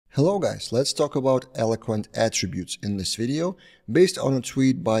Hello guys, let's talk about Eloquent attributes in this video based on a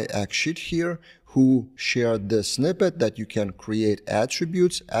tweet by Accessors here, who shared this snippet that you can create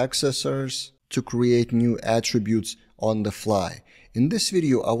attributes, accessors, to create new attributes on the fly. In this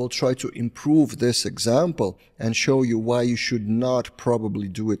video, I will try to improve this example and show you why you should not probably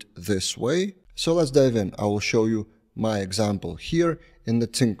do it this way. So let's dive in. I will show you my example here in the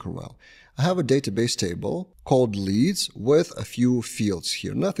Tinkerwell. I have a database table called leads with a few fields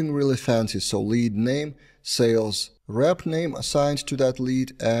here. Nothing really fancy. So lead name, sales rep name assigned to that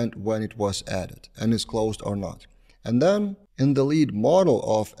lead, and when it was added and is closed or not. And then in the lead model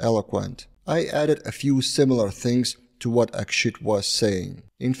of Eloquent, I added a few similar things to what Accessors was saying.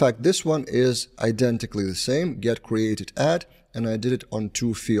 In fact, this one is identically the same, get created at, and I did it on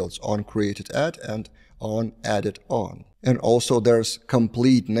two fields, on created at and on added on. And also there's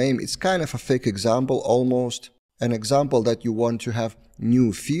complete name. It's kind of a fake example, almost an example that you want to have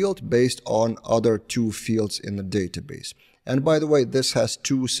new field based on other two fields in the database. And by the way, this has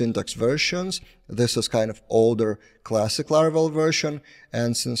two syntax versions. This is kind of older classic Laravel version,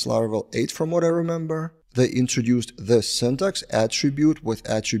 and since Laravel 8, from what I remember, they introduced this syntax, attribute with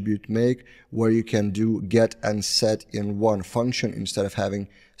attribute make, where you can do get and set in one function instead of having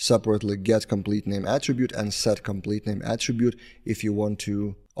separately get complete name attribute and set complete name attribute if you want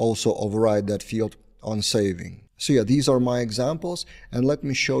to also override that field on saving. So yeah, these are my examples, and let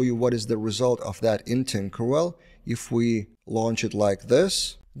me show you what is the result of that in Tinkerwell. If we launch it like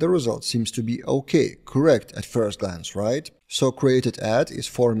this, the result seems to be okay, correct at first glance, right? So created at is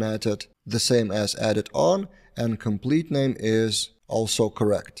formatted the same as added on, and complete name is also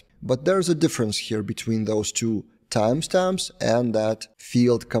correct. But there's a difference here between those two timestamps and that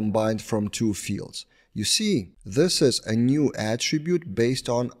field combined from two fields. You see, this is a new attribute based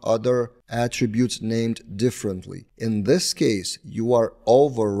on other attributes named differently. In this case, you are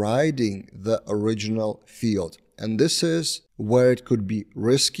overriding the original field. And this is where it could be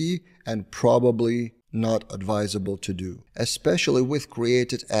risky and probably not advisable to do, especially with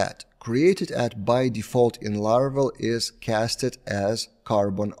created at. Created at by default in Laravel is casted as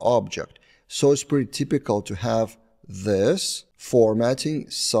carbon object. So it's pretty typical to have this formatting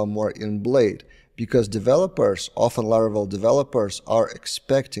somewhere in Blade, because developers, often Laravel developers, are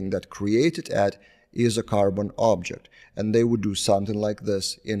expecting that created at is a carbon object, and they would do something like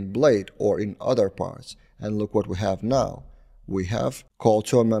this in Blade or in other parts. And look what we have now. We have call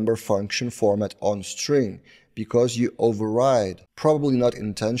to a member function format on string, because you override, probably not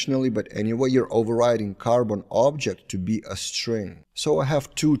intentionally, but anyway, you're overriding carbon object to be a string. So I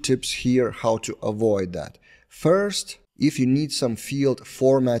have two tips here how to avoid that. First, if you need some field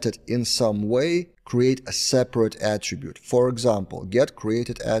formatted in some way, create a separate attribute. For example, get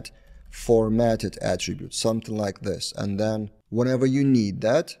created at formatted attribute, something like this. And then whenever you need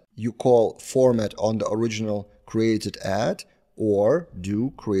that, you call format on the original created at, or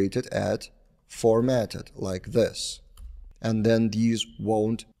do created at formatted like this. And then these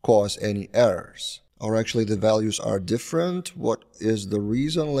won't cause any errors. Or actually the values are different. What is the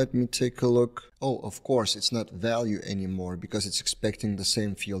reason? Let me take a look. Oh, of course, it's not value anymore because it's expecting the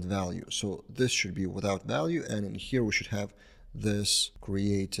same field value. So this should be without value, and in here we should have this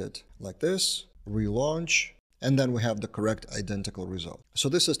created like this, relaunch, and then we have the correct identical result. So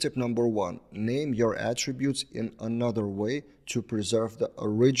this is tip number one. Name your attributes in another way to preserve the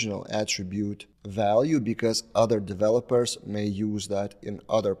original attribute value, because other developers may use that in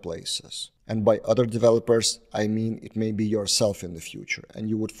other places. And by other developers, I mean it may be yourself in the future, and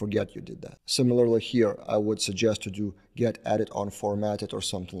you would forget you did that. Similarly here, I would suggest to do get added on formatted or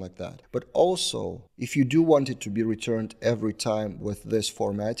something like that. But also, if you do want it to be returned every time with this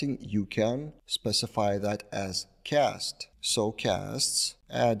formatting, you can specify that as cast. So casts,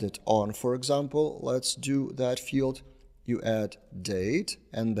 added on, for example, let's do that field. You add date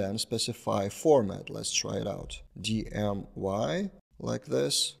and then specify format. Let's try it out. DMY. Like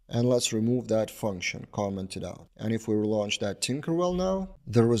this, and let's remove that function, comment it out. And if we relaunch that Tinkerwell now,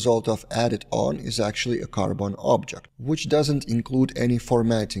 the result of added on is actually a carbon object, which doesn't include any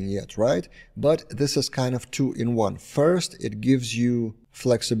formatting yet, right? But this is kind of two in one. First, it gives you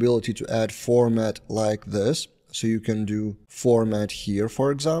flexibility to add format like this, so you can do format here, for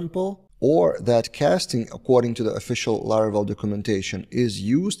example, or that casting, according to the official Laravel documentation, is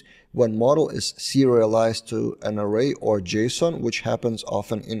used when model is serialized to an array or JSON, which happens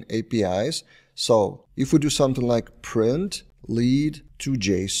often in APIs. So if we do something like print lead to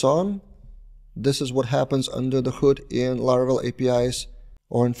JSON, this is what happens under the hood in Laravel APIs,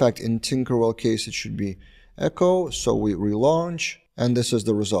 or in fact in Tinkerwell case it should be echo. So we relaunch, And this is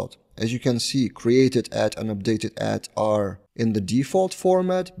the result. As you can see, created at and updated at are in the default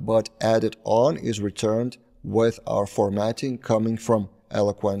format, but added on is returned with our formatting coming from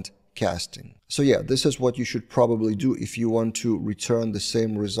Eloquent casting. So yeah, this is what you should probably do if you want to return the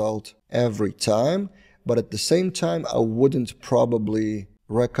same result every time. But at the same time, I wouldn't probably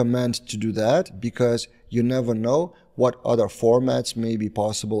recommend to do that because you never know what other formats may be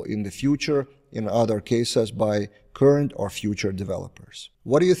possible in the future in other cases by current or future developers.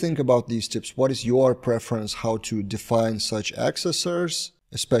 What do you think about these tips? What is your preference how to define such accessors,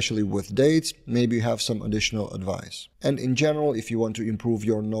 especially with dates? Maybe you have some additional advice. And in general, if you want to improve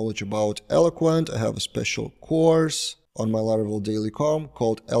your knowledge about Eloquent, I have a special course on my Laravel Daily Com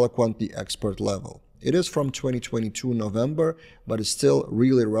called Eloquent the Expert Level. It is from 2022 November, but it's still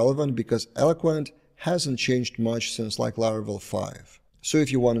really relevant because Eloquent hasn't changed much since like Laravel 5. So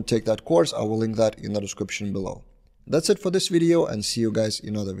if you want to take that course, I will link that in the description below. That's it for this video and see you guys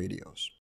in other videos.